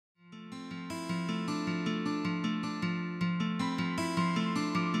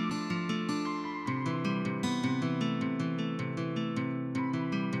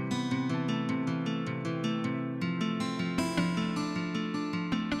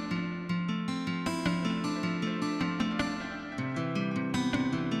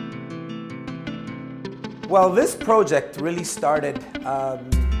Well, this project really started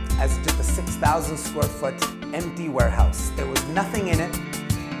as just a 6,000 square foot empty warehouse. There was nothing in it.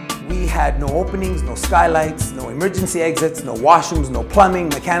 We had no openings, no skylights, no emergency exits, no washrooms, no plumbing,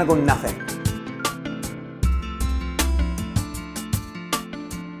 mechanical, nothing.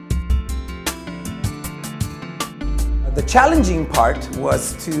 The challenging part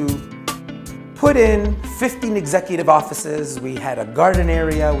was to put in 15 executive offices. We had a garden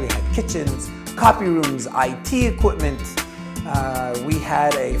area, we had kitchens, copy rooms, IT equipment. We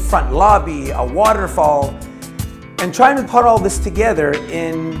had a front lobby, a waterfall. And trying to put all this together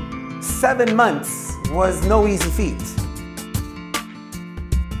in 7 months was no easy feat.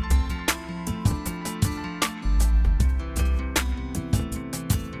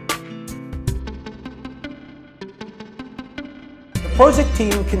 The project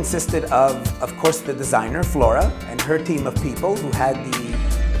team consisted of course, the designer, Flora, and her team of people who had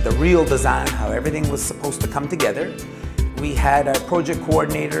the real design, how everything was supposed to come together. We had our project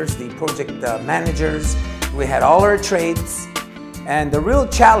coordinators, the project managers. We had all our trades. And the real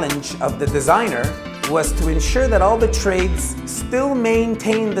challenge of the designer was to ensure that all the trades still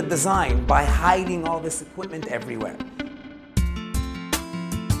maintain the design by hiding all this equipment everywhere.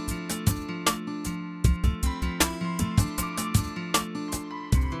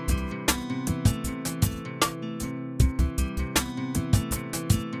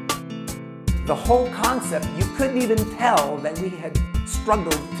 The whole concept, you couldn't even tell that we had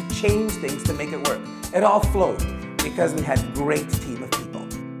struggled to change things to make it work. It all flowed because we had a great team of people.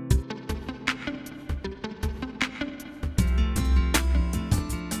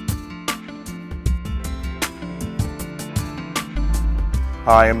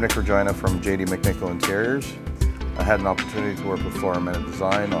 Hi, I'm Nick Regina from JD McNichol Interiors. I had an opportunity to work with Flora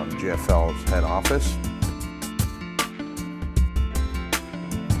Design on GFL's head office.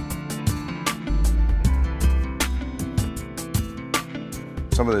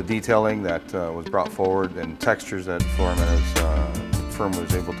 Some of the detailing that was brought forward and textures that Flora firm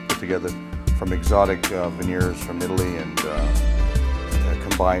was able to put together from exotic veneers from Italy and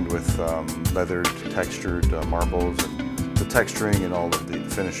combined with leathered, textured marbles, and the texturing and all of the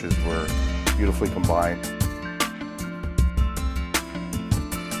finishes were beautifully combined.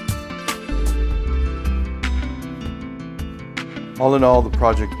 All in all, the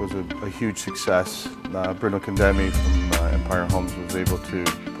project was a huge success. Bruno Condemi from Empire Homes was able to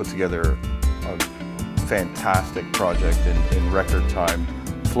put together a fantastic project in record time.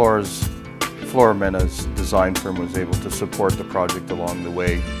 Flora Mena's design firm was able to support the project along the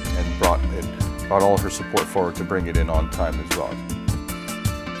way and brought all her support forward to bring it in on time as well.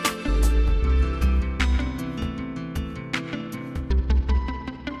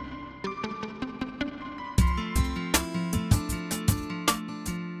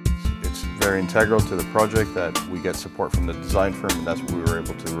 Very integral to the project that we get support from the design firm, and that's what we were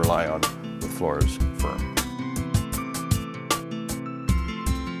able to rely on with Flora's firm.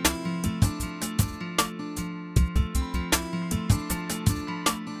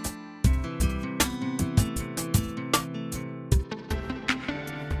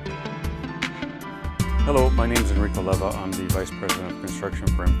 Hello, my name is Enrico Leva. I'm the Vice President of Construction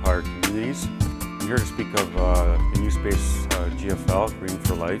for Empire Communities. I'm here to speak of the new space GFL, Green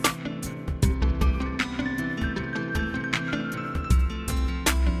for Life.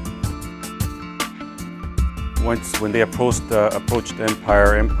 When they approached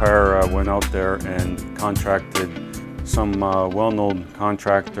Empire went out there and contracted some well-known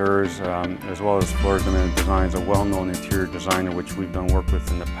contractors, as well as Flora Designs, a well-known interior designer which we've done work with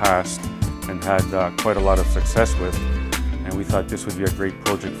in the past and had quite a lot of success with. And we thought this would be a great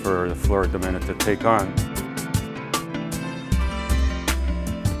project for the Flora to take on.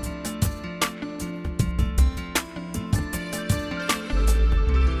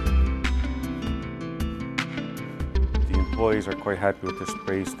 Employees are quite happy with this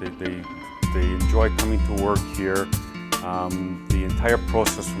space. They enjoy coming to work here. The entire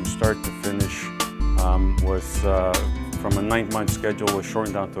process from start to finish was from a 9-month schedule was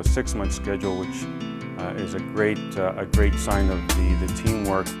shortened down to a 6-month schedule, which is a great sign of the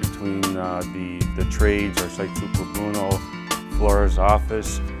teamwork between the trades, our site super Bruno, Flora's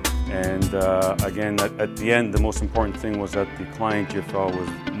office, and again at the end the most important thing was that the client GFL was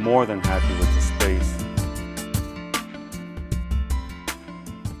more than happy with the space.